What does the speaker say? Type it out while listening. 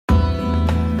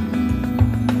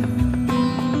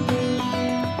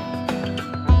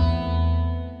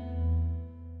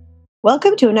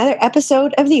Welcome to another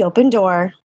episode of The Open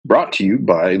Door. Brought to you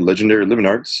by Legendary Living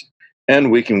Arts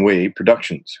and Waking Way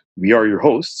Productions. We are your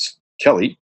hosts,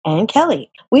 Kellie And Kellie.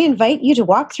 We invite you to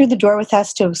walk through the door with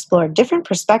us to explore different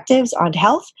perspectives on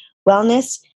health,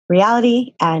 wellness,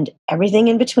 reality, and everything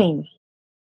in between.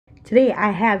 Today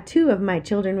I have two of my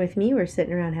children with me. We're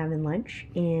sitting around having lunch,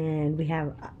 and we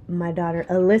have my daughter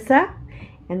Alyssa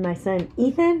and my son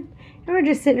Ethan, and we're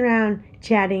just sitting around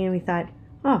chatting, and we thought,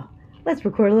 oh, let's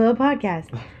record a little podcast.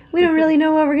 We don't really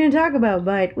know what we're going to talk about,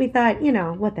 but we thought,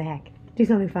 what the heck, do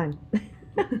something fun.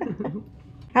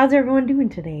 How's everyone doing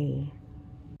today?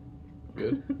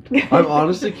 Good. I'm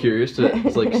honestly curious to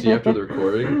see after the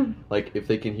recording, if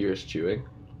they can hear us chewing,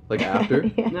 after.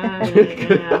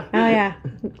 Yeah. Oh yeah.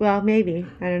 Well, maybe.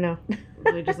 I don't know.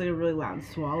 Just a really loud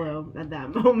swallow at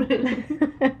that moment.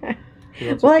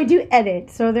 Well, I do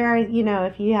edit, so there are,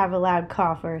 if you have a loud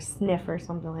cough or a sniff or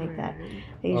something like that,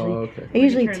 I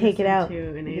usually take it out.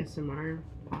 To an ASMR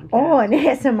podcast. Oh, an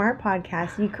ASMR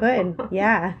podcast. You could.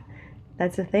 Yeah.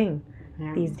 That's a thing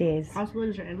these days.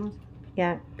 Possibilities are endless.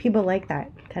 Yeah, people like that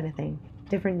kind of thing.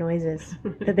 Different noises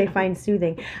that they find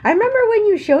soothing. I remember when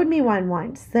you showed me one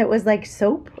once that was like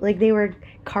soap. Like they were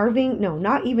carving. No,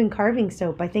 not even carving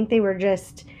soap. I think they were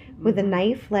just with a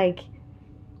knife,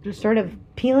 just sort of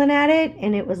peeling at it,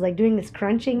 and it was like doing this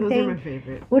crunching thing. Those are my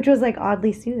favorite. Which was like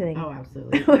oddly soothing. Oh,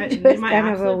 absolutely. Which was my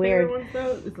kind of a weird. Favorite ones,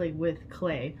 though, is with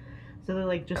clay. So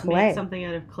they just clay. make something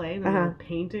out of clay, and then they'll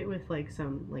paint it with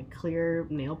some clear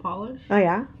nail polish. Oh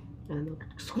yeah. And they'll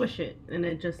squish it, and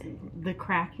the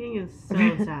cracking is so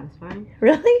satisfying.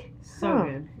 Really? So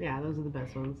good. Yeah, those are the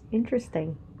best ones.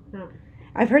 Interesting. Yeah.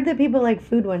 I've heard that people like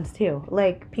food ones too,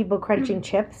 like people crunching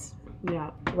chips.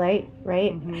 Yeah. Right?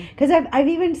 Because I've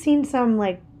even seen some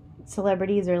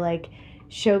celebrities or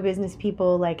show business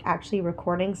people actually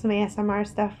recording some ASMR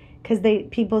stuff because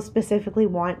people specifically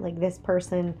want this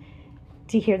person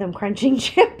to hear them crunching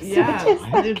chips. Yeah,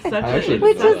 which is kind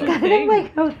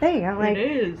of a thing. I'm like,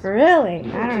 it is.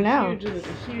 Really? I don't know. It's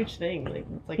a huge thing.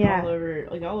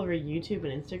 It's all over YouTube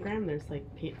and Instagram. There's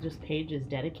just pages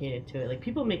dedicated to it.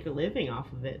 People make a living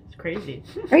off of it. It's crazy.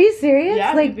 Are you serious?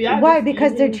 Yeah. Why?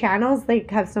 Because their channels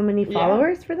have so many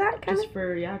followers for that kind of?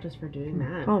 Just for doing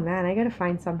that. Oh man, I gotta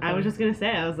find something. I was just gonna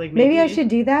say. I was like, maybe I should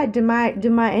do that. Do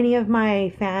any of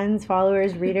my fans,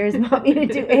 followers, readers want me to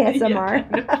do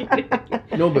ASMR?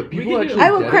 No, but people actually.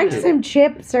 I will crunch some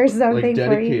chips or something for you.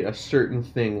 Dedicate a certain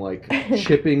thing,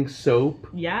 chipping soap.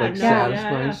 Yeah,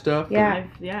 satisfying stuff. Yeah,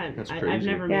 that's crazy. I've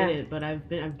never made it, but I've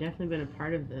definitely been a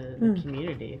part of the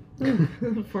community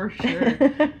for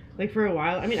sure. For a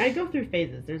while, I mean, I go through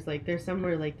phases. There's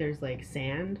somewhere there's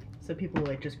sand, so people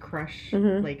just crush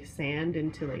sand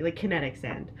into kinetic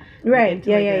sand. Right.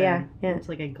 Into, yeah. It's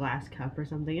a glass cup or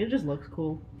something. It just looks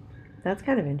cool. That's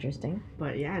kind of interesting.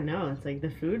 But yeah, no, it's the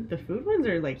food ones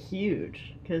are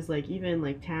huge because even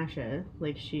Tasha,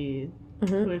 she,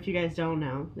 who if you guys don't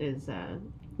know is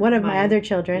one of my other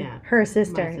children, her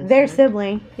sister, sister, their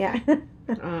sibling, yeah.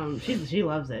 She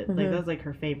loves it. That's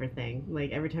her favorite thing.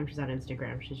 Every time she's on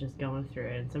Instagram, she's just going through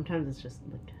it, and sometimes it's just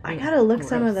I gotta look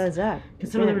some of those up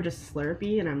because some of them are just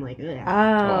slurpy, and I'm like, ugh.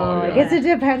 I guess it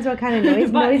depends what kind of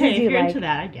noises if you you're like. into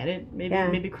that, I get it.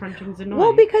 Maybe crunching's annoying.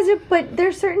 Well, but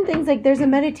there's certain things there's a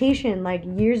meditation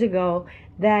years ago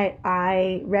that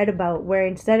I read about where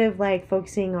instead of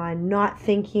focusing on not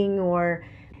thinking or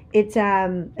it's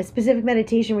a specific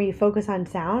meditation where you focus on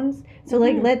sounds. So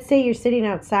let's say you're sitting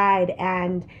outside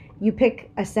and you pick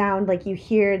a sound, you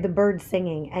hear the birds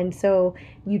singing, and so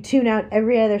you tune out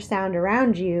every other sound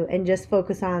around you and just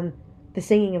focus on the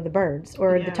singing of the birds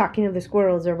or the talking of the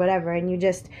squirrels or whatever, and you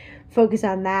just focus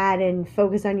on that and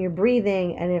focus on your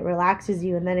breathing, and it relaxes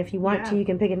you. And then if you want to, you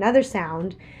can pick another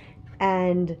sound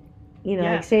and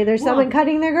say there's someone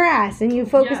cutting their grass and you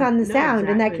focus on the sound,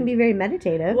 and that can be very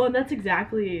meditative. Well, and that's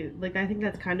exactly, I think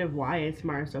that's kind of why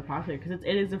ASMR is so popular, because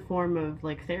it is a form of,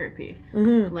 therapy.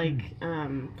 Mm-hmm.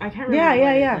 I can't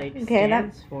remember what it,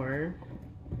 stands for.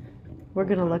 We're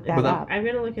going to look that up. I'm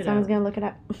going to look it Someone's up. going to look it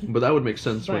up. But that would make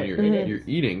sense when you're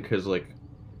eating, because,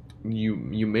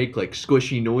 you make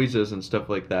squishy noises and stuff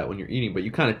like that when you're eating, but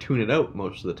you kind of tune it out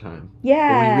most of the time.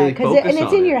 Yeah, because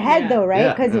it's in your head though,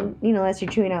 right? Because unless you're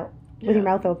chewing out with your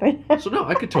mouth open. So no,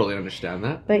 I could totally understand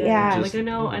that. But I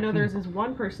know there's this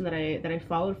one person that I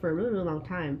followed for a really, really long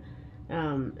time,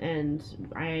 and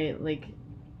I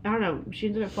I don't know, she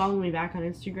ended up following me back on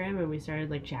Instagram, and we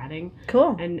started like chatting.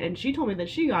 Cool. And she told me that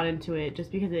she got into it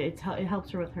just because it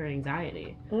helps her with her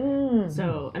anxiety.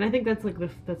 So, and I think that's like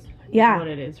that's what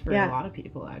it is for a lot of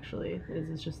people, actually.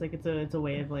 It's just like it's a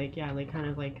way of like kind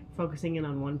of like focusing in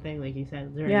on one thing, like you said.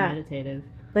 It's very meditative.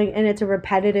 Like, and it's a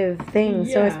repetitive thing.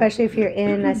 So especially if you're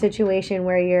in a situation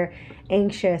where you're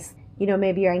anxious, you know,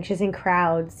 maybe you're anxious in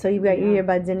crowds, so you've got your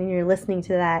earbuds in and you're listening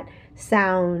to that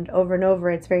sound over and over.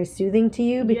 It's very soothing to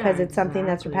you because it's something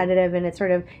that's repetitive, and it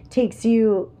sort of takes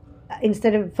you,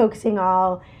 instead of focusing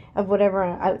all of whatever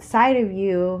outside of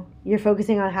you, you're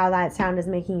focusing on how that sound is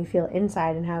making you feel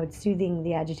inside and how it's soothing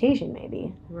the agitation,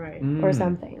 maybe. Right. Or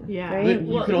something. Yeah. Right?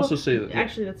 You can also say that.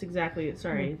 Actually, that's exactly.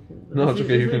 Sorry. No, it's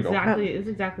okay. You can go. It's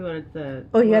exactly what it's the.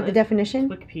 Oh, you got the definition?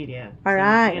 Wikipedia. All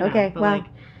right. Okay. Well,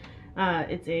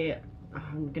 it's a.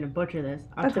 I'm gonna butcher this.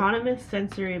 Autonomous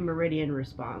sensory meridian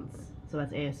response. So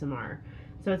that's ASMR.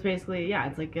 So it's basically,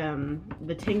 it's like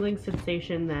the tingling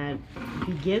sensation that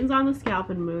begins on the scalp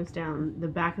and moves down the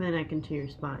back of the neck into your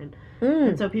spine.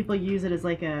 And so people use it as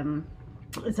like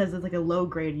it says it's like a low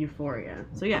grade euphoria.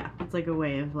 So yeah, it's like a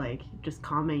way of like just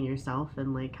calming yourself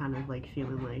and like kind of like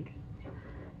feeling like,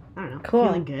 I don't know,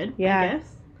 feeling good, I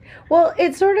guess. Well,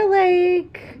 it's sort of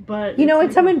like, but you know,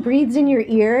 when someone breathes in your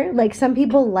ear, like some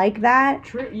people like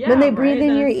that when they breathe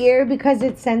in your ear because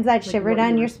it sends that shiver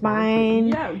down your spine,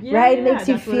 right? It makes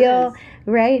you feel,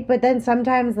 right? But then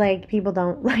sometimes, like, people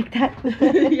don't like that.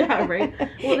 Right.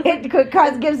 Well,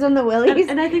 it gives them the willies.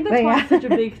 And I think that's why it's such a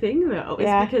big thing, though.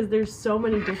 It's because there's so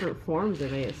many different forms of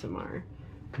ASMR.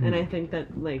 And I think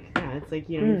that, like, it's like,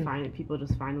 you know, you find it, people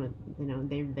just find what, you know,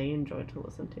 they enjoy to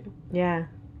listen to. Yeah.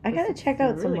 I gotta check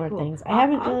out some more things. I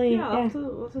haven't really. I'll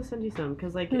also send you some,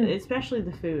 because like especially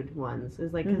the food ones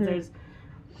is like, because there's,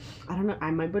 I don't know, I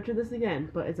might butcher this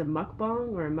again, but it's a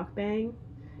mukbang or a mukbang.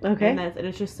 Okay. And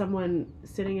it's just someone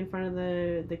sitting in front of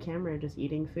the camera just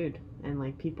eating food, and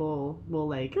like people will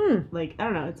like I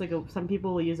don't know, it's like some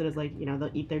people will use it as like, you know, they'll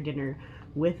eat their dinner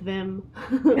with them.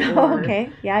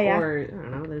 Okay. Yeah. Or I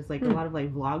don't know, there's like a lot of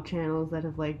like vlog channels that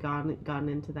have like gotten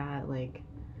into that, like.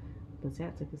 But yeah,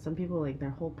 it's like some people, like, their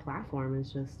whole platform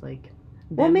is just like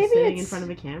them sitting in front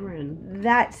of a camera, and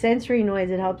that sensory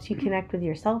noise, it helps you connect with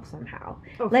yourself somehow.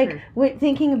 Sure.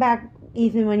 Thinking back,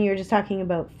 Ethan, when you were just talking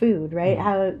about food, right?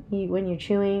 How when you're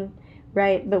chewing,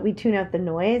 right? But we tune out the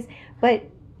noise. But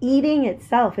eating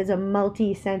itself is a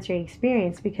multi-sensory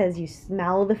experience because you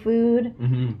smell the food,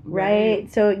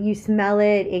 right? So you smell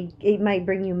it, it might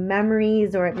bring you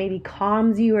memories, or it maybe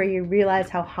calms you, or you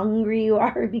realize how hungry you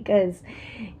are because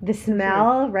the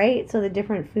smell, right? So the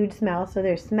different food smells, so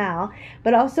there's smell.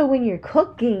 But also when you're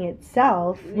cooking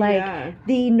itself, like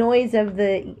the noise of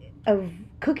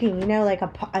cooking, you know, like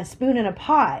a spoon in a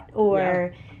pot,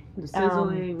 or...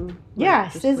 sizzling.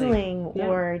 Sizzling,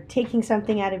 or taking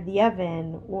something out of the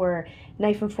oven, or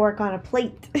knife and fork on a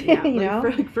plate. You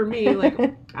know, for me, like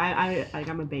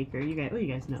I'm a baker. You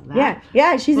guys know that.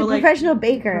 Yeah. She's a professional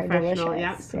baker.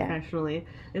 Professionally.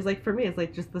 It's like, for me, it's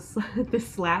like just the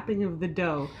slapping of the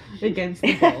dough against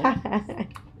the bowl.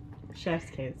 Chef's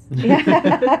kiss.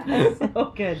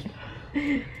 So good.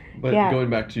 But going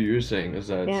back to you saying is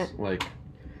that like,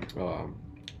 I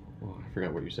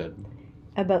forgot what you said.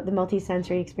 About the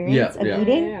multi-sensory experience of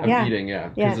eating? Of eating,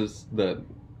 because it's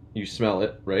you smell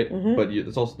it, right? But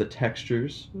it's also the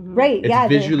textures. Right, it's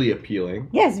visually appealing.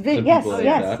 Yes,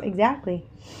 exactly.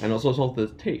 And also the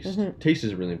taste. Taste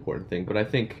is a really important thing, but I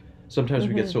think sometimes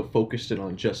we get so focused in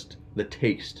on just the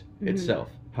taste itself.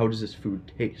 How does this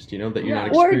food taste? You know, that you're not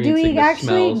experiencing the smells. Or do we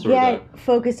actually get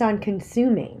focused on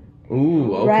consuming?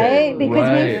 Ooh, okay. Right?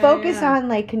 Because we focus on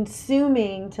like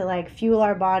consuming to like fuel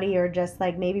our body, or just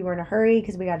like maybe we're in a hurry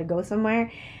because we got to go somewhere.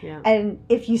 Yeah. And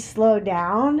if you slow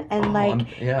down and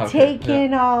take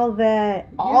in all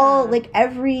like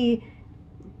every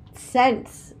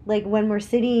sense, like when we're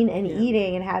sitting and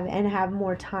eating and have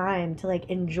more time to like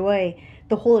enjoy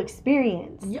the whole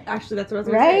experience. Yeah, actually that's what I was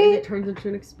going to say. It turns into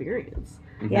an experience.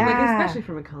 Yeah, like, especially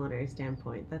from a culinary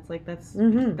standpoint, that's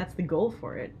the goal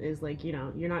for it. Is like, you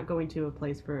know, you're not going to a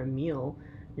place for a meal,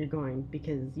 you're going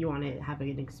because you want to have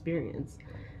an experience,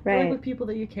 right? Or like with people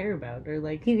that you care about, or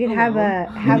like you can have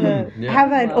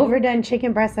an overdone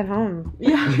chicken breast at home,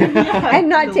 and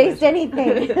not taste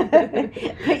anything,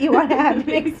 but you want to have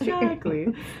an experience. Exactly.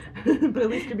 But at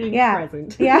least you're being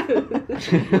present. Yeah.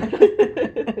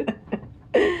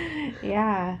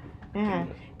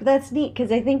 But that's neat,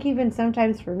 because I think even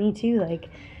sometimes for me too, like,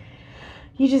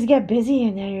 you just get busy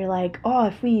and then you're like, oh,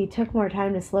 if we took more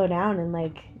time to slow down and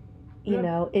like you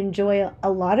know, enjoy a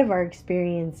lot of our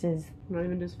experiences. Not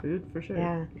even just food, for sure.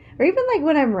 Yeah. Or even like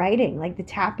when I'm writing, like the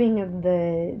tapping of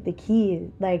the key,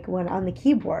 like when on the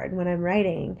keyboard when I'm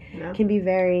writing, can be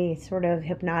very sort of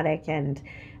hypnotic, and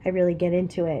I really get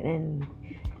into it and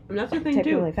that's the thing type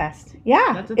too. Really fast.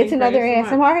 Yeah, it's another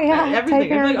ASMR. Yeah, everything.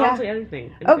 Typing, Honestly,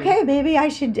 anything. Okay, maybe I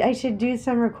should do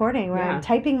some recording where I'm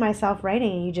typing myself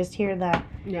writing, and you just hear the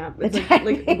it's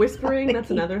like whispering.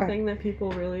 That's another thing that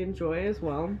people really enjoy as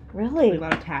well. Really, like a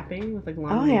lot of tapping with like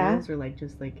long nails or like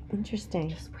just like interesting.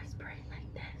 Just whispering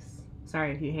like this.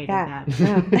 Sorry if you hated that.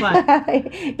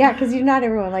 But yeah, because not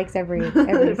everyone likes every if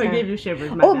sound. I gave you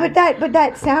shivers. But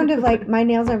that sound of like my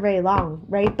nails are very long,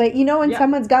 right? But you know when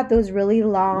someone's got those really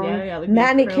long like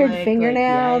manicured acrylic,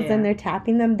 fingernails and they're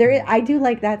tapping them, I do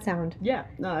like that sound. Yeah,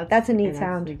 no, that's a neat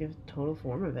sound. Like a total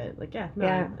form of it. Like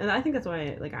and I think that's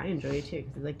why I enjoy it too,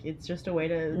 because like it's just a way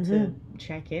to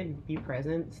check in, be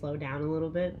present, slow down a little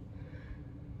bit.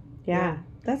 Yeah.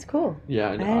 That's cool. Yeah,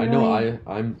 I know.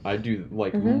 I do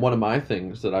like one of my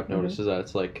things that I've noticed is that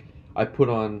it's like I put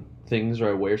on things or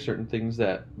I wear certain things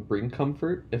that bring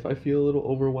comfort if I feel a little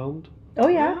overwhelmed. Oh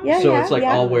yeah. So it's like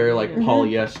I'll wear like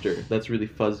polyester that's really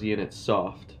fuzzy and it's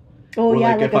soft. Oh or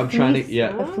like if a I'm fleece, trying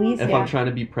to a fleece, if I'm trying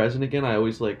to be present again, I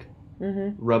always like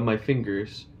rub my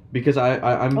fingers. Because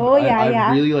I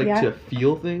really like to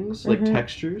feel things like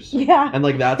textures. Yeah. And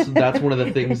like that's one of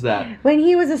the things that when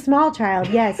he was a small child,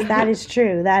 yes, that is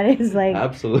true. That is like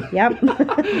absolutely. Yep.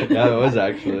 Yeah, it was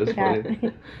actually. It was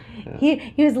funny.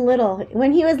 Yeah. He was little.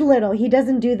 When he was little, he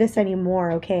doesn't do this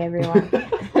anymore, okay, everyone?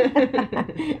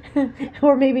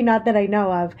 Or maybe not that I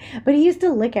know of. But he used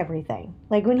to lick everything.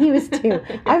 Like when he was 2.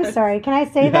 I'm sorry, can I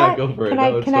say that? Go for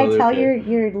it. Can I tell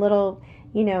your little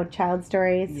child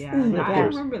stories? Yeah, I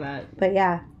remember that. But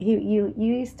yeah, you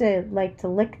used to like to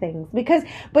lick things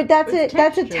but that's a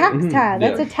tactile.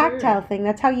 That's a tactile thing.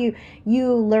 That's how you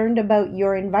learned about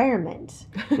your environment.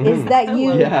 Is that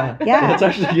you? Yeah. That's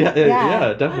actually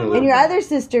yeah, definitely. And your other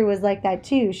sister was like that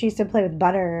too. She used to play with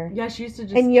butter. Yeah, she used to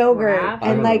just and yogurt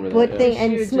and like put things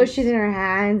and smush it in her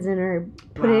hands and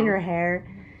put it in her hair.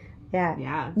 Yeah.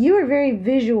 Yeah. You were very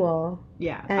visual.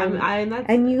 Yeah.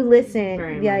 And you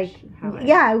listened.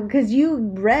 Because you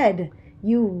read.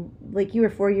 You were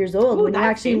 4 years old when you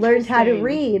actually learned how to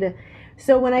read.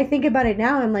 So when I think about it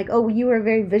now, I'm like, oh, you were a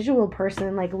very visual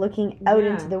person, like looking out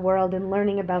into the world and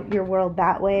learning about your world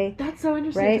that way. That's so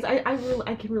interesting. Right?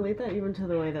 I can relate that even to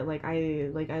the way that I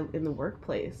in the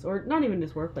workplace, or not even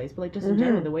just workplace, but like just in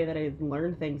general, the way that I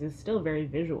learn things is still very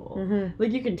visual.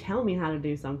 Like you can tell me how to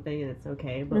do something and it's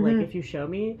okay, but like if you show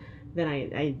me, then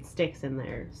I sticks in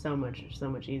there so much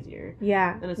easier.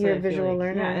 Yeah, and you're a visual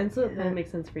learner. Yeah, and so that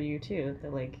makes sense for you too.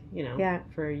 That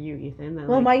for you, Ethan. That,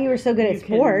 why you were so good at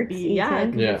sports,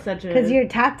 Ethan. Because you're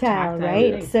tactile,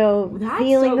 right? Thing. So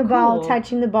feeling the ball,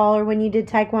 touching the ball, or when you did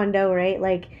taekwondo, right?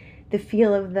 Like the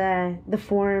feel of the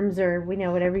forms, or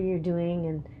whatever you're doing,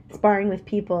 and sparring with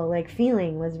people, like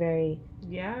feeling was very.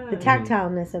 Yeah. The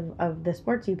tactileness of the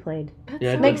sports you played.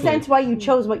 Yeah, makes sense why you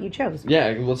chose what you chose.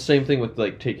 Yeah, well, same thing with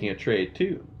like taking a trade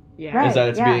too. Yeah. Right, is that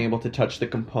it's being able to touch the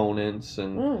components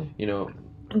and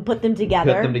and put them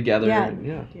together.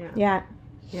 Yeah.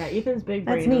 Yeah, Ethan's big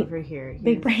brain over here.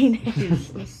 Big brain.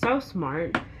 He's so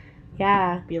smart.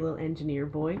 Yeah. Be a little engineer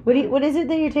boy. What is it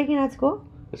that you're taking at school?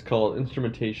 It's called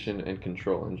Instrumentation and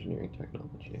Control Engineering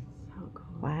Technology. Oh,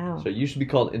 cool. Wow. So it used to be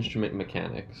called Instrument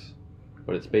Mechanics.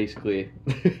 But it's basically...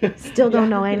 Still don't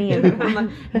know any of it.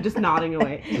 I'm just nodding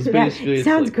away. So basically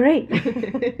sounds great.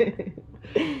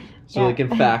 So like in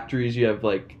factories you have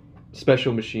like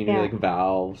special machinery like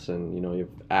valves and you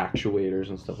have actuators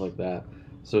and stuff like that.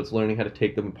 So it's learning how to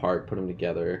take them apart, put them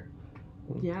together.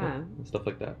 And stuff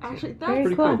like that. Actually,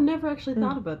 that's cool. I've never actually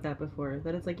thought about that before.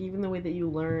 That it's like even the way that you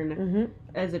learn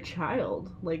as a child,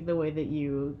 like the way that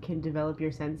you can develop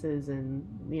your senses and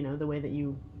the way that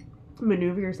you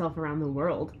maneuver yourself around the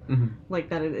world, like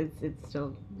that it's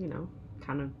still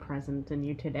kind of present in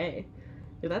you today.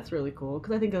 Yeah, that's really cool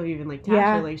because I think of even like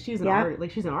Tasha, like she's an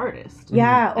artist.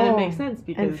 Yeah, and it makes sense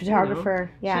because and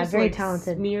photographer, she's very like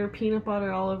talented. Smear peanut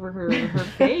butter all over her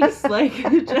face, like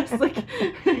just like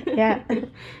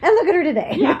and look at her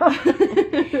today.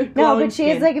 Yeah, no, but she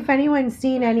is like if anyone's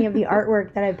seen any of the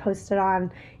artwork that I posted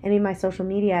on any of my social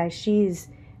media, she's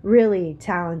really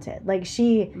talented. Like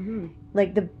she,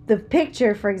 like the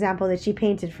picture, for example, that she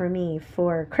painted for me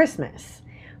for Christmas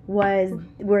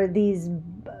were these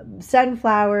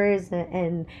sunflowers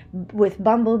and with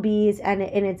bumblebees and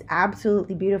it's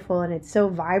absolutely beautiful and it's so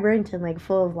vibrant and like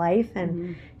full of life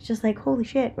and it's just like holy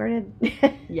shit, where did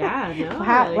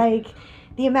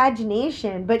the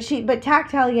imagination, but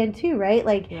tactile again too, right?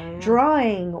 Like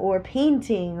drawing or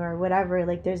painting or whatever.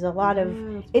 Like there's a lot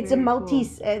of it's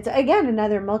again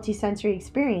another multi-sensory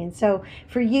experience. So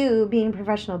for you being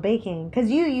professional baking, because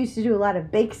you used to do a lot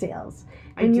of bake sales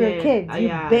when you were kids,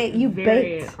 you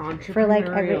baked for like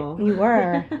you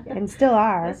were and still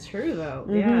are. That's true though.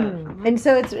 Yeah. And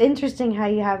so it's interesting how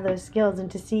you have those skills,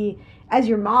 and to see as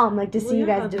your mom, like to see you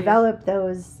guys develop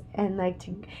those. And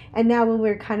and now when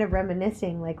we're kind of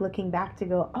reminiscing, like looking back to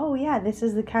go, oh yeah, this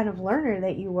is the kind of learner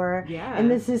that you were, and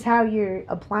this is how you're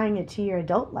applying it to your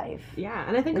adult life. Yeah,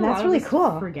 and I think that's really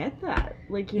cool. Forget that,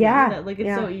 like you know, that like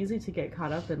it's so easy to get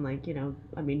caught up in like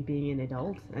being an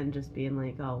adult and just being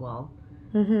like, oh well,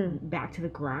 back to the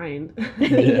grind.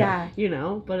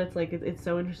 But it's like it's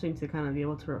so interesting to kind of be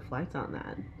able to reflect on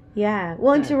that. Yeah,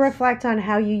 well, and to reflect on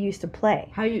how you used to play.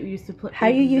 How you used to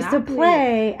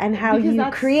play. And how you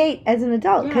create as an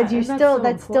adult. Because you're still,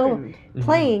 still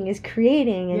playing is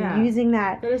creating and using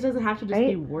that. But it doesn't have to just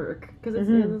be work. Because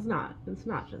it's not. It's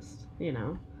not just,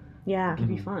 Yeah. It can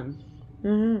be fun.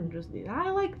 I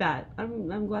like that.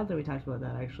 I'm glad that we talked about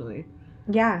that, actually.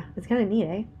 Yeah, it's kind of neat,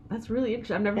 eh? That's really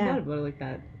interesting. I've never thought about it like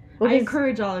that. Well, I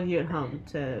encourage all of you at home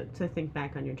to think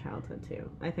back on your childhood too.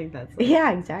 I think that's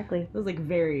exactly. It was like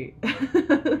very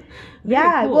cool.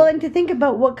 Well, and to think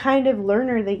about what kind of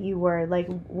learner that you were. Like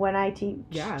when I teach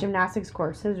gymnastics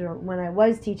courses, or when I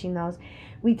was teaching those,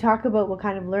 we talk about what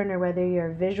kind of learner, whether you're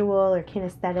visual or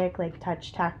kinesthetic, like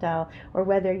touch, tactile, or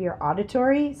whether you're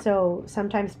auditory. So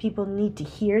sometimes people need to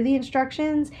hear the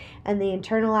instructions and they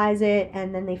internalize it,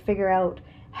 and then they figure out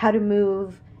how to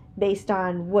move based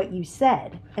on what you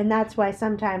said. And that's why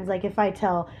sometimes, like if I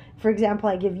tell, for example,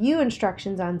 I give you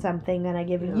instructions on something, then I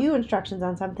give you instructions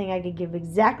on something, I could give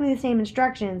exactly the same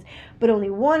instructions, but only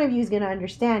one of you is going to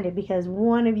understand it because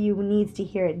one of you needs to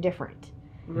hear it different.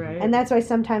 Right. And that's why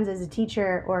sometimes as a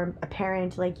teacher or a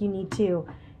parent, like you need to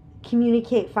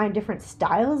find different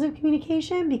styles of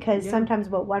communication, because sometimes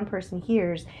what one person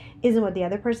hears isn't what the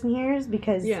other person hears,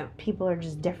 because people are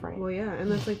just different. Well,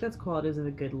 and that's qualities of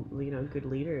a good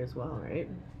leader as well, right?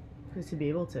 Is to be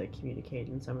able to communicate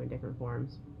in so many different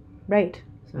forms. Right.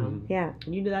 So and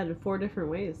you do that in 4 different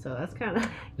ways, so that's kind of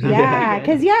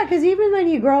because even when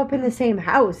you grow up in the same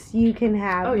house, you can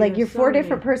have your 4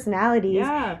 different personalities,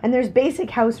 and there's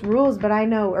basic house rules. But I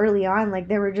know early on, like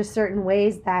there were just certain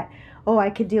ways that I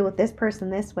could deal with this person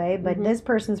this way, but this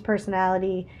person's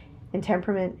personality and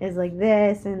temperament is like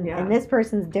this, and this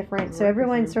person's different. So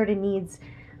everyone sort of needs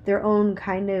their own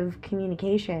kind of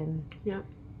communication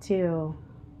to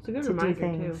do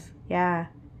things. Too. Yeah.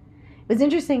 It was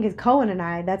interesting because Cohen and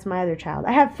I, that's my other child.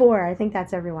 I have 4. I think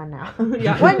that's everyone now.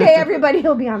 One day everybody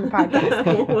will be on the podcast.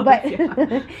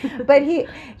 But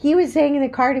he was saying in the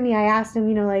car to me, I asked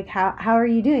him, like, how are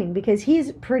you doing? Because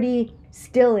he's pretty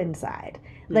still inside.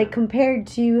 Like compared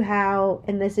to how,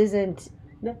 and this isn't,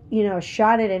 a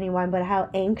shot at anyone, but how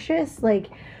anxious, like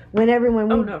when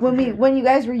when you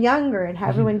guys were younger and how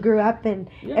everyone grew up and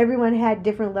everyone had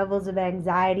different levels of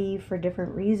anxiety for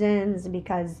different reasons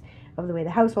because of the way the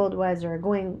household was, or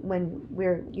when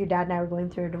your dad and I were going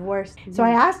through a divorce. So I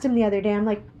asked him the other day, I'm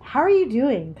like, how are you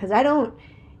doing? Because I don't,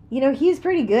 he's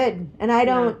pretty good, and I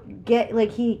don't get,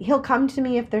 like, he'll come to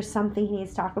me if there's something he needs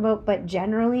to talk about, but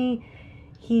generally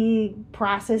he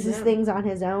processes things on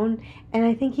his own. And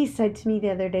I think he said to me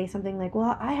the other day something like,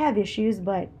 well, I have issues,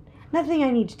 but nothing I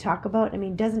need to talk about. I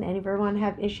mean, doesn't everyone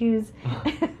have issues?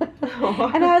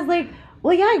 And I was like,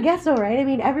 well, yeah, I guess so, right? I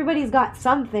mean, everybody's got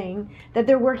something that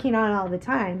they're working on all the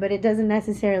time, but it doesn't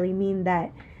necessarily mean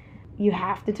that you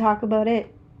have to talk about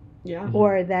it. Yeah.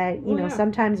 Or that,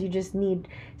 sometimes you just need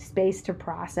space to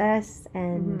process,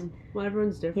 and well,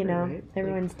 everyone's different, right?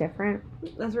 Everyone's different.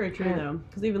 That's very true though,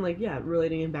 because even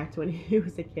relating him back to when he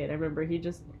was a kid, I remember he'd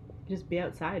just be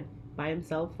outside by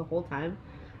himself the whole time.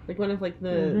 Like one of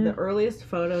the earliest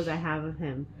photos I have of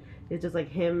him is just like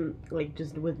him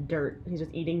just with dirt. He's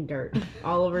just eating dirt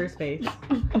all over his face.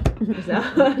 just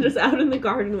out in the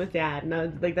garden with Dad. And I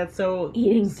was like, that's so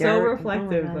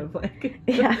reflective of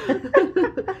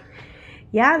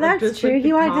Yeah, that's true.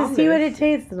 He wanted to see what it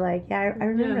tasted like. Yeah, I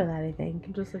remember that, I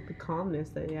think. Just like the calmness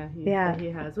that he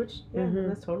has, which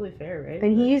that's totally fair, right?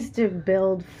 And he used to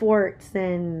build forts,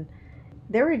 and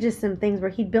there were just some things where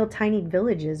he'd build tiny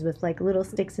villages with like little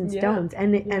sticks and stones,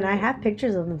 and I have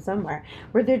pictures of them somewhere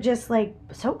where they're just like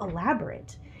so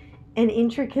elaborate and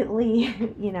intricately,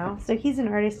 So he's an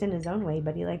artist in his own way,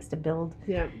 but he likes to build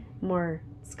more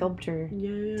sculpture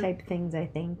type things, I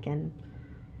think, and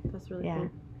that's really cool.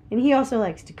 And he also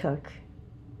likes to cook.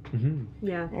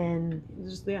 Yeah. And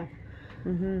just so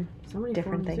many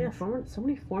different forms, things. Yeah, so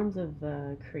many forms of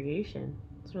creation.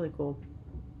 It's really cool.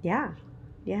 Yeah.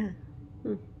 Yeah.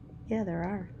 Hmm. Yeah, there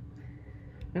are.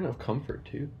 And of comfort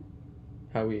too.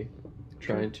 How we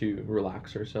try to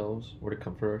relax ourselves or to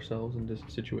comfort ourselves in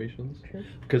different situations. True.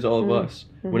 Because all of us,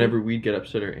 Mhm. whenever we get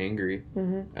upset or angry,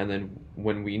 Mhm. and then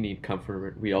when we need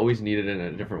comfort, we always need it in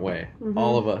a different way. Mhm.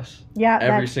 All of us. Yeah,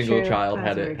 Every that's single true. child That's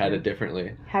had very it had true. it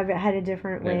differently. Have it had a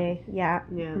different way. Yeah.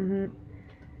 Yeah. Mm-hmm.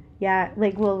 Yeah,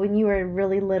 like, well, when you were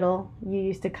really little, you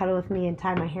used to cuddle with me and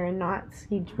tie my hair in knots.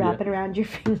 You'd wrap it around your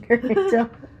finger until,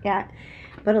 yeah.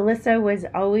 But Alyssa was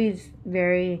always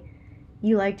very,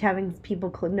 you liked having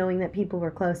people, knowing that people were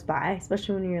close by,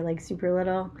 especially when you were, like, super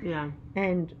little. Yeah.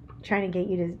 And trying to get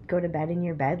you to go to bed in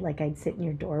your bed, like, I'd sit in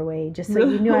your doorway just so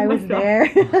you knew Oh I my was God. there.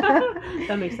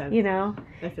 That makes sense. You know?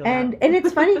 I feel And that.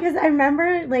 it's funny because I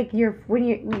remember, like, when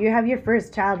you have your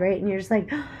first child, right, and you're just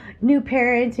like, new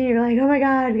parents, and you're like, oh my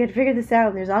God, we got to figure this out,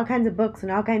 and there's all kinds of books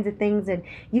and all kinds of things, and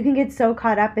you can get so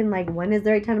caught up in, like, when is the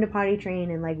right time to potty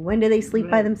train, and, like, when do they sleep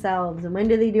by Right. themselves, and when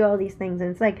do they do all these things, and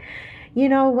it's like, you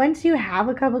know, once you have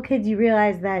a couple kids, you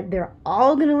realize that they're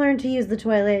all going to learn to use the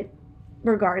toilet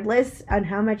regardless on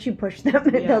how much you push them.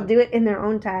 Yeah. They'll do it in their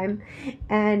own time,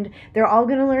 and they're all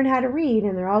going to learn how to read,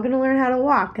 and they're all going to learn how to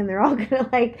walk, and they're all going to,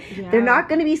 like, Yeah. they're not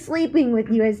going to be sleeping with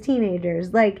you as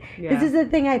teenagers. Like, Yeah. this is the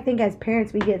thing I think as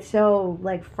parents we get so,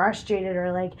 like, frustrated,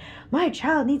 or like, my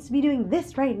child needs to be doing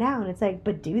this right now, and it's like,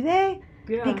 but do they?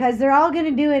 Yeah. Because they're all going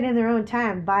to do it in their own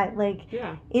time. But, like,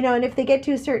 Yeah. you know, and if they get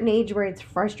to a certain age where it's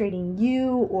frustrating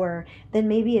you, or then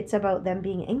maybe it's about them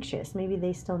being anxious. Maybe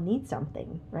they still need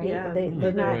something, right? Yeah. They're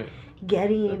That not Right.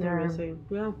 getting, they're or, missing.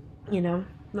 Yeah. you know.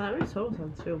 No, that makes total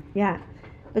sense too. Yeah.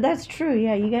 But that's true.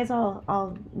 Yeah, you guys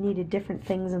all needed different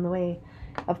things in the way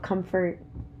of comfort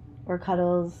or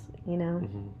cuddles, you know.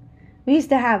 Mhm. We used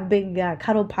to have big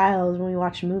cuddle piles when we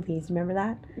watched movies. Remember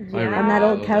that? remember On that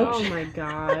old those. couch? Oh my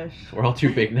gosh. We're all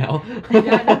too big now.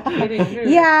 Yeah, no kidding. You're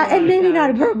Yeah, right. and maybe Yeah. not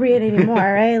appropriate anymore,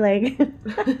 right? Like,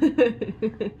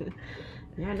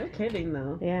 Yeah, no kidding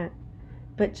though. yeah.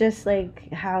 But just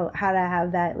like how to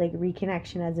have that, like,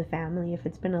 reconnection as a family if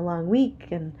it's been a long week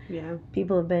and Yeah.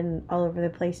 people have been all over the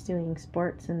place doing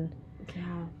sports, and Yeah.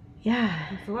 yeah.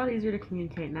 It's a lot easier to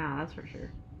communicate now, that's for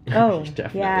sure. Oh,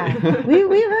 Definitely. yeah.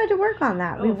 We've had to work on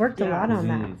that. We've Oh, worked a yeah. lot on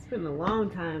that. Mhm. It's been a long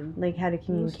time. Like, how to We're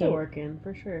communicate. still working,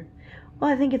 for sure. Well,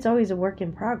 I think it's always a work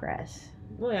in progress.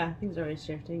 Well, yeah, things are always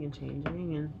shifting and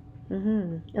changing, and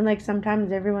And, like,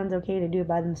 sometimes everyone's okay to do it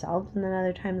by themselves, and then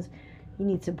other times you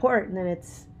need support, and then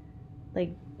it's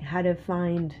like how to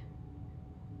find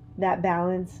that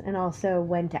balance, and also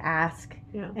when to ask,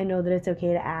 Yeah. and know that it's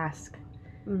okay to ask,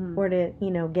 or to,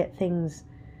 you know, get things,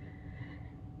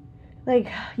 like,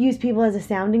 use people as a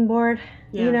sounding board,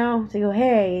 Yeah. you know, to go,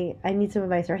 hey, I need some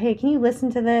advice, or hey, can you listen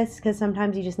to this, because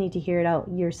sometimes you just need to hear it out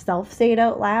yourself, say it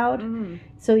out loud, Mhm.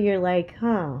 so you're like,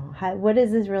 what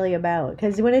is this really about?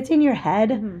 Because when it's in your head,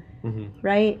 Mhm. Mhm.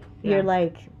 right, Yeah. you're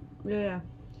like, Yeah.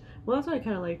 Well, that's what I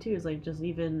kind of like too. Is like just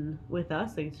even with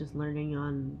us, like it's just learning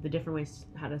on the different ways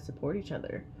how to support each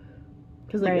other.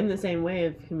 Because like Right. in the same way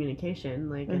of communication,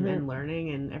 like and Mhm. then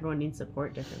learning, and everyone needs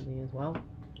support differently as well.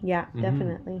 yeah, Mhm.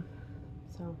 definitely.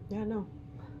 So yeah, no.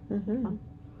 Fun.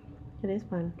 It is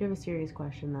fun. I do have a serious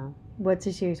question though. What's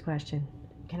a serious question?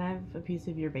 Can I have a piece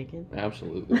of your bacon?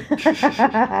 Absolutely. We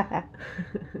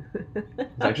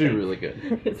It's actually really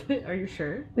good. Is it? Are you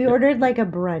sure? ordered like a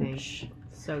brunch,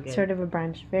 So good. sort of a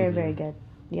brunch. Very, Mhm. very good.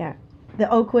 Yeah. The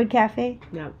Oakwood Cafe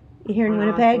Yep. here in On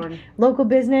Winnipeg. Osborne. Local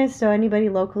business, so anybody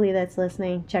locally that's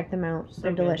listening, check them out. So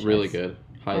They're good. delicious. Really good.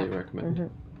 Highly recommend.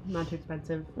 Not too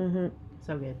expensive.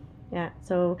 So good. Yeah.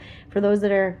 So for those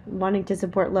that are wanting to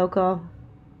support local,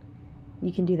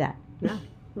 you can do that.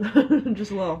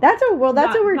 Just a little. That's what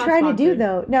Not- we're not trying to do, sponsored.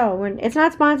 though. No, it's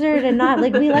not sponsored, and not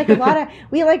like we like a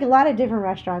lot of different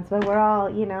restaurants, but we're all,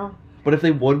 you know. But if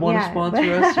they would want Yeah. to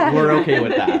sponsor us, we're okay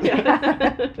with that.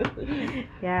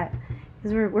 Yeah,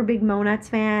 because we're big Monuts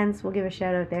fans. We'll give a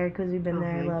shout out there because we've been Oh, there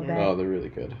a heck little yeah. bit. Oh, they're really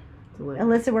good. Delicious.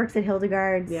 Alyssa works at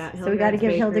Hildegard's, Yeah, so we got to Hildegard's give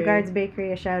Bakery. Hildegard's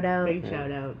Bakery a shout out. Big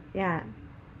shout out. Yeah,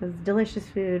 it's delicious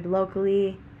food,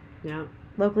 locally Yeah.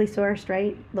 sourced,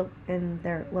 right? And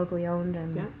they're locally owned,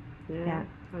 and Yeah. Yeah. Yeah.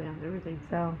 Oh yeah, everything.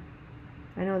 so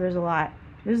I know there's a lot.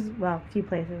 There's a few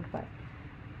places, but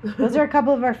those are a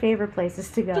couple of our favorite places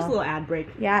to go. Just a little ad break.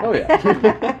 Yeah. Oh,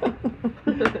 yeah.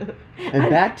 And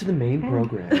back to the main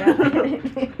program. Yeah.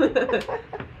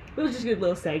 It was just a good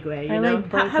little segue, you I know?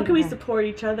 like How can we breaking support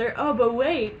each other? Oh, but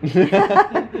wait.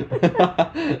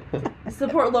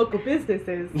 Support local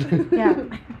businesses. Yeah.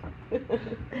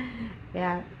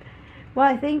 Yeah. Well,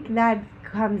 I think that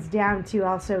comes down to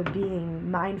also being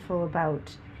mindful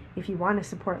about if you want to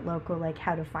support local, like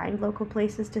how to find local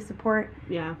places to support.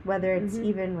 Yeah. Whether it's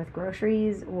even with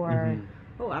groceries or,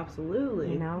 oh,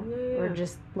 absolutely. You know, yeah. or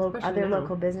just other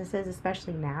local businesses,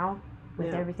 especially now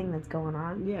with everything that's going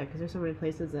on. Yeah, because there's so many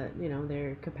places that, you know,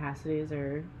 their capacities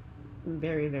are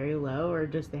very, very low, or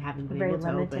just they haven't been able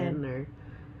to open. Or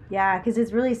yeah, because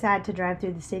it's really sad to drive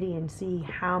through the city and see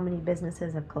how many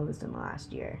businesses have closed in the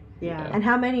last year. Yeah. And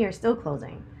how many are still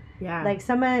closing. Yeah. Like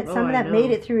some that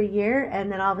made it through a year,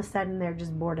 and then all of a sudden they're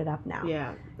just boarded up now.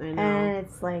 Yeah, I know. And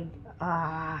it's like,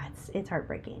 it's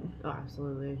heartbreaking. Oh,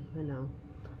 absolutely. I know.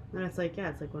 And it's like,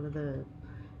 it's like one of the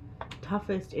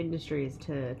toughest industries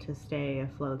to stay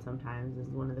afloat sometimes is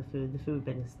one of the food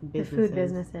businesses. The food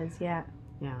businesses, yeah.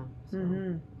 Yeah. So,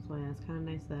 so yeah, it's kind of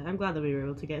nice that I'm glad that we were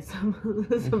able to get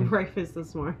some breakfast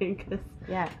this morning.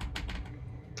 Yeah.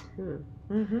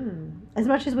 As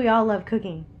much as we all love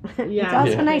cooking, it's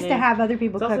also nice to have other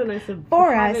people cook nice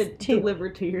for us too.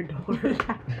 Delivered to your door.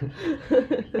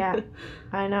 Yeah,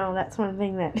 I know that's one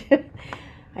thing that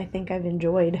I think I've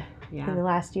enjoyed in the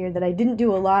last year that I didn't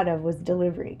do a lot of was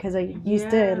delivery, because I used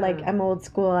to, like, I'm old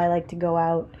school. I like to go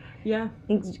out. Yeah.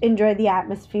 Enjoy the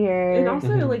atmosphere. And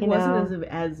also, like, wasn't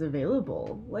as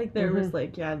available. Like, there was,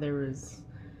 like, there was,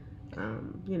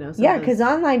 you know. Yeah, because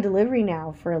online delivery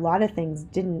now for a lot of things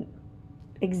didn't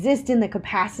exist in the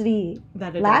capacity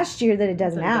last year that it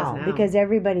does now, because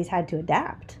everybody's had to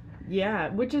adapt. Yeah,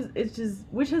 which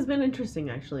has been interesting,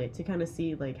 actually, to kind of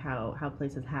see, like, how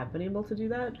places have been able to do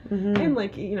that. And,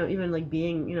 like, you know, even, like,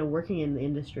 being, you know, working in the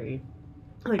industry,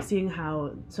 like, seeing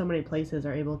how so many places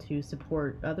are able to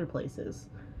support other places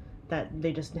that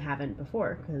they just haven't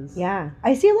before.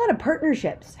 I see a lot of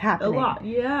partnerships happening. A lot,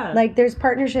 yeah. Like, there's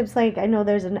partnerships, like, I know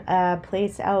there's a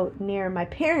place out near my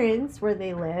parents where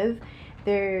they live.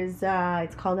 There's,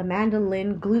 it's called Amanda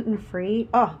Lynn Gluten-Free.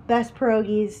 Oh, best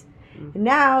pierogies. And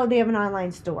now they have an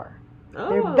online store.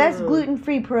 They're best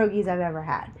gluten-free pierogies I've ever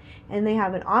had. And they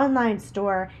have an online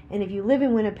store, and if you live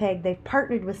in Winnipeg, they've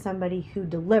partnered with somebody who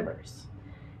delivers.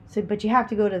 So, but you have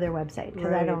to go to their website,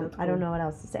 because I don't know what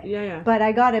else to say. Yeah. But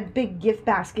I got a big gift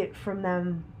basket from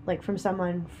them, like from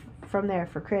someone from there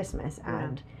for Christmas,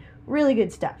 and really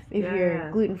good stuff if you're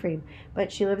gluten-free.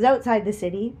 But she lives outside the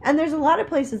city, and there's a lot of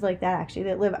places like that, actually,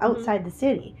 that live outside the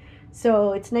city.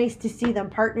 So it's nice to see them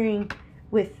partnering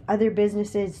with other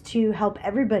businesses to help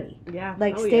everybody. Yeah.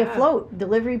 Like, stay afloat.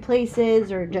 Delivery places,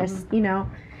 or just, you know,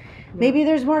 maybe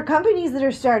there's more companies that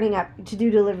are starting up to do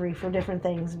delivery for different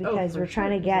things, because we're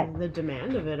trying to get the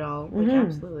demand of it all. Like,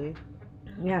 absolutely.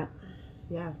 Yeah.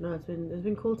 Yeah. No, it's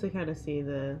been cool to kind of see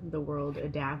the world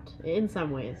adapt in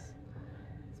some ways.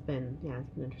 It's been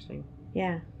interesting.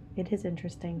 Yeah, it is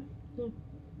interesting.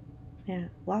 Yeah.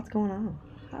 Lots going on.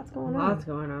 Lots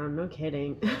going on. No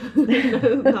kidding.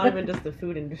 Not even just the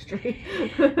food industry.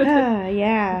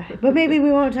 Yeah. But maybe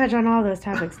we won't touch on all those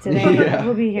topics today.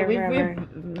 We'll be here forever.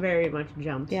 We've very much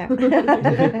jumped. Yeah.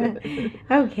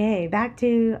 Okay, back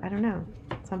to, I don't know,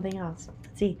 something else.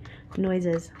 Let's see.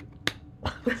 Noises.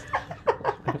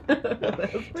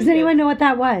 Does anyone know what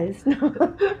that was?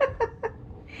 No.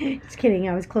 Just kidding.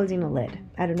 I was closing a lid.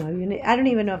 I don't know. I don't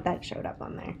even know if that showed up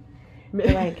on there.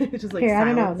 Like, just like here, silence. I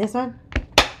don't know. This one?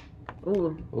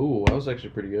 Ooh, that was actually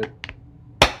pretty good.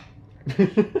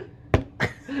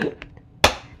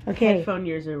 Okay. Headphone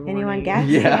years are warning. Anyone guess?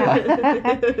 Yeah.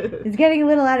 It's getting a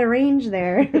little out of range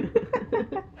there.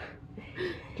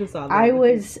 Just saw that. I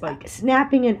was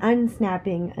snapping and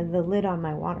unsnapping the lid on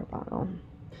my water bottle.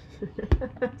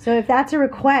 So if that's a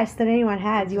request that anyone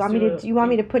has, you want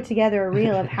me to put together a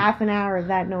reel of half an hour of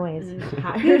that noise.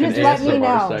 You just let me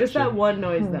know. Section. Just that one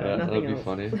noise, though. Yeah, nothing that'd be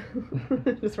funny.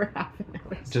 Just for half an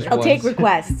hour. I'll take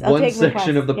requests. One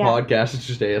section of the podcast is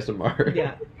just ASMR.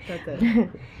 Yeah, that's it.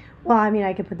 Well, I mean,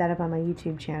 I could put that up on my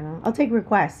YouTube channel. I'll take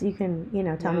requests. You can,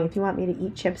 tell me if you want me to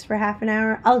eat chips for half an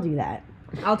hour. I'll do that.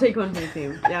 I'll take one for you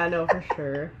too. Yeah, no, for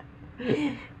sure.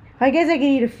 I guess I could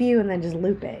eat a few and then just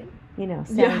loop it. You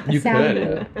sound could,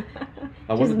 loop.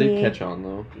 I wonder if they'd catch on,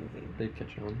 though. They'd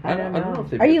catch on. I don't know. If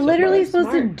they'd Are you get literally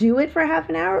somebody. supposed to do it for half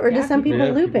an hour? Or do some people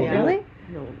loop it? Really?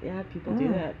 No, people do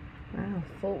that.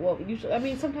 Wow. Usually, I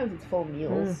mean, sometimes it's full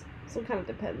meals. So it kind of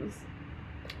depends.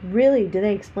 Really? Do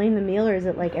they explain the meal, or is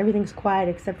it like everything's quiet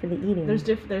except for the eating? There's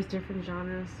different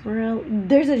genres. Real?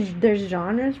 There's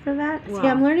genres for that? Wow. See,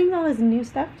 I'm learning all this new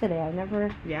stuff today. I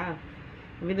never... Yeah.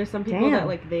 I mean, there's some people that,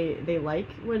 like, they like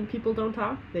when people don't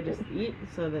talk. They just eat,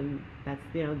 so then that's,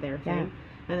 their thing. Yeah.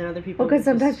 And then other people... Well, because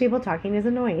sometimes people talking is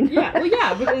annoying.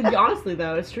 But honestly,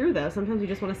 though, it's true, though. Sometimes you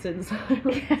just want to sit in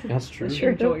silence. That's true.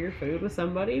 Enjoy your food with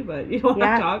somebody, but you don't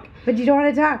want to talk. But you don't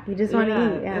want to talk. You just want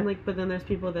to eat. Yeah. And, like, but then there's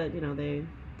people that,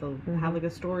 they'll have, like, a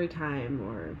story time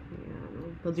or,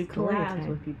 they'll do collabs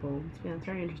with people. Yeah, it's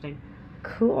very interesting.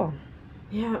 Cool.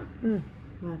 Yeah. But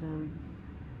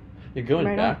yeah,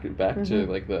 going back to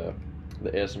like the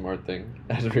ASMR thing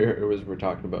as we're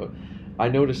talking about, I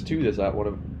noticed too is that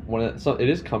it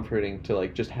is comforting to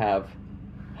like just have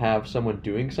someone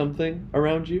doing something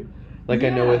around you. Like I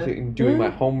know doing my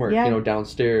homework,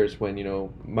 downstairs when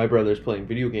my brother's playing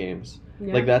video games.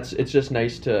 Yeah. Like it's just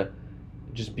nice to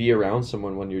just be around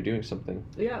someone when you're doing something.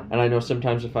 Yeah. And I know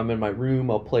sometimes if I'm in my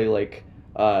room, I'll play like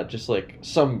just like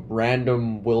some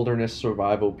random wilderness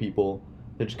survival people.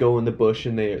 They just go in the bush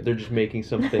and they're just making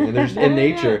something and they're just in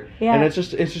nature. Yeah. And it's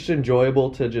just enjoyable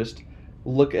to just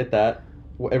look at that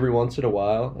every once in a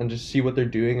while and just see what they're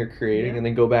doing or creating and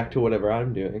then go back to whatever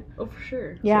I'm doing. Oh, for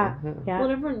sure. Yeah. So, yeah.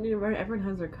 Well, everyone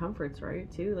has their comforts,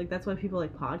 right? Too. Like that's why people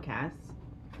like podcasts.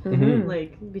 Mm-hmm.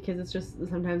 Like because it's just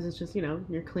sometimes it's just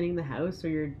you're cleaning the house or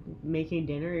you're making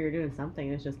dinner or you're doing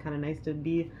something. It's just kind of nice to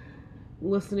be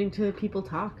listening to people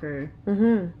talk or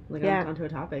onto a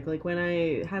topic. Like when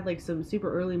I had like some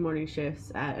super early morning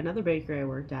shifts at another bakery I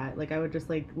worked at, like I would just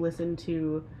like listen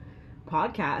to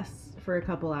podcasts for a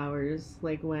couple hours,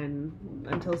 like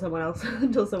until someone else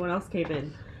came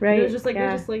in. Right. And it was just like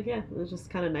it was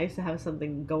just kind of nice to have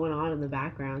something going on in the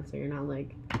background, so you're not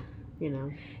like,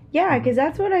 Yeah, because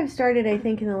that's what I've started, I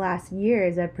think, in the last year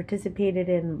is I've participated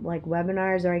in, like,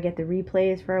 webinars or I get the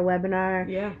replays for a webinar.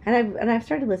 Yeah. And I've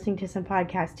started listening to some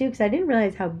podcasts, too, because I didn't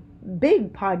realize how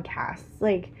big podcasts,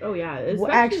 like,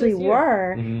 actually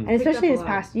were. Mm-hmm. And especially this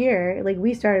past year. Like,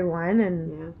 we started one,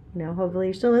 and, hopefully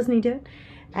you're still listening to it.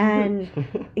 And,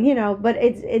 but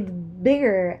it's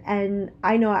bigger, and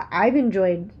I know I've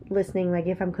enjoyed listening, like,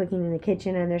 if I'm cooking in the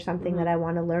kitchen and there's something that I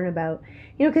want to learn about,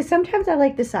 because sometimes I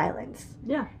like the silence.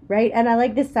 Yeah. Right? And I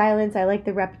like the silence. I like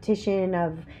the repetition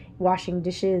of washing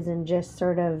dishes and just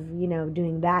sort of,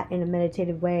 doing that in a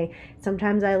meditative way.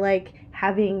 Sometimes I like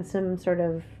having some sort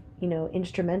of,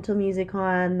 instrumental music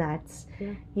on that's,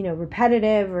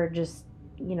 repetitive or just,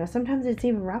 sometimes it's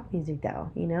even rock music,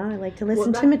 though. I like to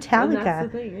listen to Metallica. And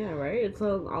that's the thing, yeah, right? It's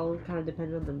all kind of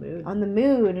depends on the mood. On the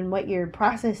mood and what you're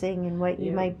processing and what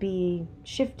you might be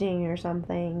shifting or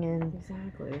something. And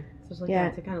exactly. So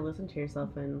it's to kind of listen to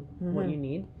yourself and what you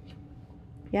need.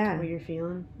 Yeah. What you're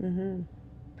feeling. Mm-hmm.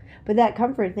 But that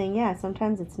comfort thing,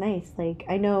 sometimes it's nice. Like,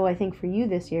 I think for you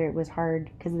this year it was hard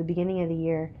because at the beginning of the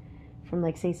year, from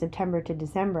like, say, September to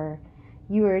December,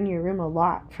 you were in your room a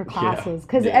lot for classes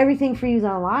because everything for you is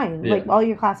online. Yeah. Like all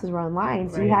your classes were online,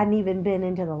 so you hadn't even been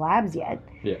into the labs yet.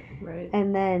 Yeah. Right.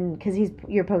 And then because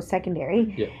you're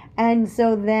post-secondary, and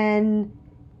so then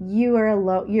you are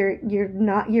alone.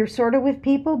 You're sort of with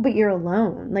people, but you're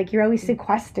alone. Like you're always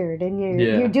sequestered, and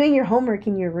you're doing your homework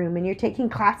in your room, and you're taking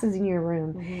classes in your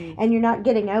room, and you're not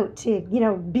getting out to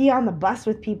be on the bus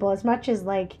with people as much as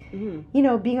like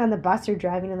being on the bus or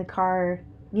driving in the car.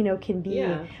 Can be.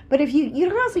 Yeah. But if you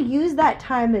can also use that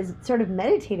time as sort of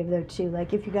meditative though too.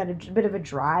 Like if you got a bit of a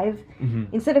drive,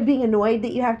 instead of being annoyed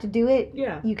that you have to do it,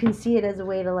 you can see it as a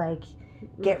way to like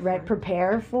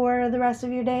prepare for the rest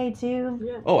of your day too.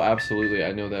 Yeah. Oh, absolutely.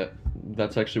 I know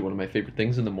that's actually one of my favorite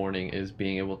things in the morning is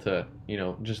being able to,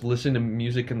 just listen to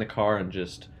music in the car and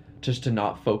just to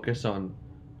not focus on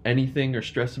anything or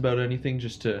stress about anything,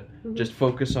 just to just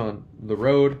focus on the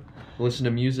road, listen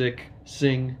to music,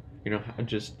 sing,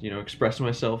 just express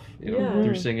myself,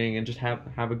 through singing and just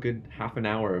have a good half an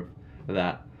hour of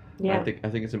that. Yeah. I think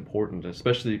it's important,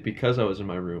 especially because I was in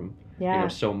my room,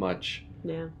 so much.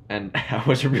 Yeah. And I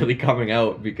wasn't really coming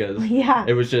out because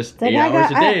it was just 8 hours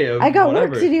a day of I got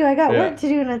work to do. Work to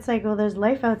do, and it's like, well, there's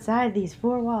life outside these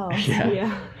four walls.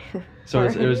 Yeah. So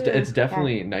it's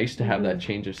definitely nice to have that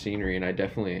change of scenery, and I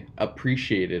definitely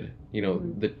appreciated,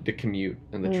 the commute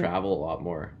and the travel a lot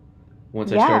more.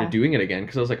 Once I started doing it again,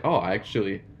 because I was like, oh, I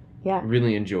actually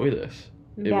really enjoy this.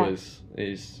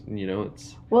 It's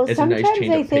a sometimes nice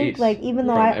change I think, like, even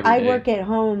though I work at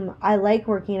home, I like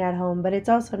working at home, but it's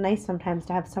also nice sometimes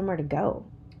to have somewhere to go.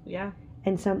 Yeah.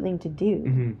 And something to do.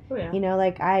 Mm-hmm. Oh, yeah.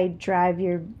 Like, I drive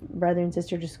your brother and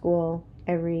sister to school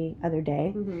every other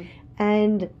day. Mm-hmm.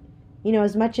 And,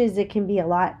 as much as it can be a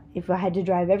lot if I had to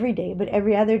drive every day, but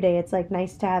every other day it's, like,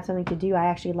 nice to have something to do. I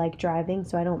actually like driving,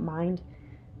 so I don't mind.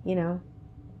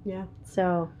 Yeah.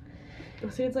 So.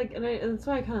 See, it's like, and that's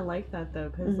why I kind of like that though,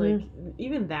 because like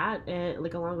even that, and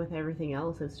like along with everything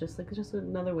else, it's just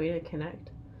another way to connect.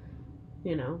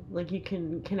 Like you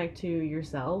can connect to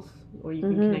yourself, or you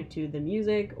can connect to the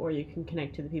music, or you can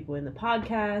connect to the people in the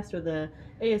podcast or the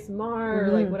ASMR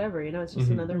or like whatever. It's just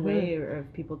another way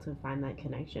of people to find that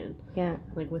connection. Yeah.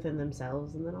 Like within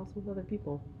themselves, and then also with other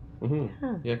people.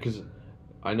 Mm-hmm. Yeah, because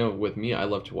I know with me, I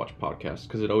love to watch podcasts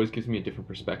because it always gives me a different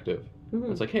perspective.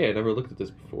 Mm-hmm. It's like, hey, I never looked at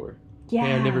this before. Yeah.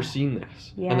 Hey, I've never seen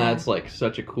this. Yeah. And that's like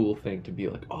such a cool thing to be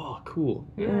like, oh, cool.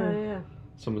 Yeah.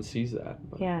 Someone sees that.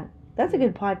 But... Yeah. That's a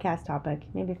good podcast topic,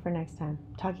 maybe for next time.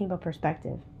 Talking about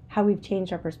perspective. How we've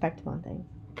changed our perspective on things.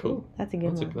 Cool. That's a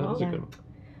good one. That's a good one.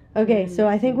 Okay, so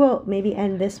I think we'll maybe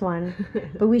end this one,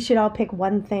 but we should all pick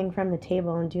one thing from the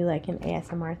table and do like an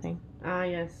ASMR thing. Ah,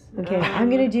 yes. Okay, I'm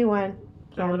going to do one.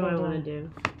 Okay, what do I want to do?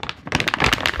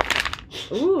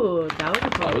 Ooh, that was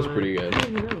a fun That was one. pretty good. I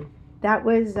don't even know. That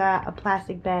was a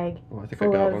plastic bag Oh, I think I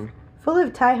got one. full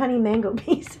of Thai honey mango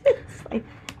pieces. I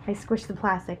squished the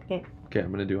plastic. Okay. Okay,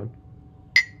 I'm going to do one.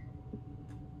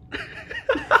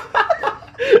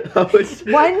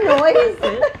 One noise.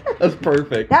 That's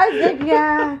perfect. That was like,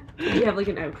 yeah. Do you have like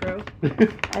an outro?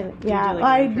 Yeah, do like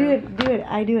I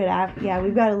an do it after. Yeah,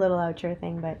 we've got a little outro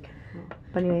thing, but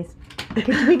anyways,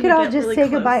 we could all get just really say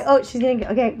close. goodbye. Oh, she's gonna go.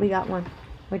 Okay, we got one.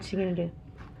 What's she gonna do?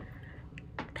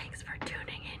 Thanks for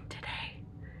tuning in today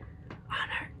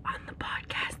on the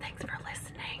podcast. Thanks for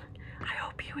listening. I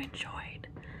hope you enjoyed.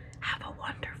 Have a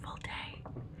wonderful day.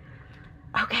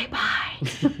 Okay, bye.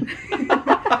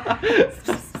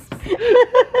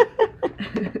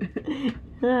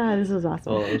 This was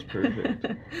awesome. Oh, that was perfect.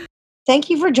 Thank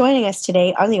you for joining us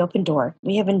today on The Open Door.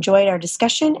 We have enjoyed our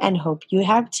discussion and hope you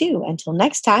have too. Until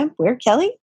next time, we're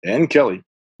Kelly and Kelly.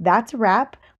 That's a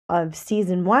wrap of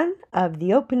Season 1 of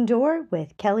The Open Door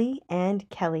with Kelly and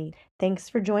Kelly. Thanks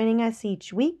for joining us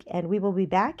each week, and we will be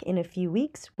back in a few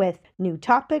weeks with new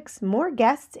topics, more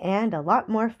guests, and a lot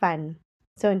more fun.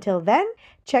 So until then,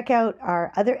 check out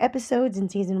our other episodes in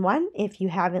Season 1 if you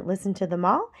haven't listened to them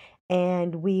all,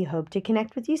 and we hope to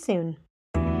connect with you soon.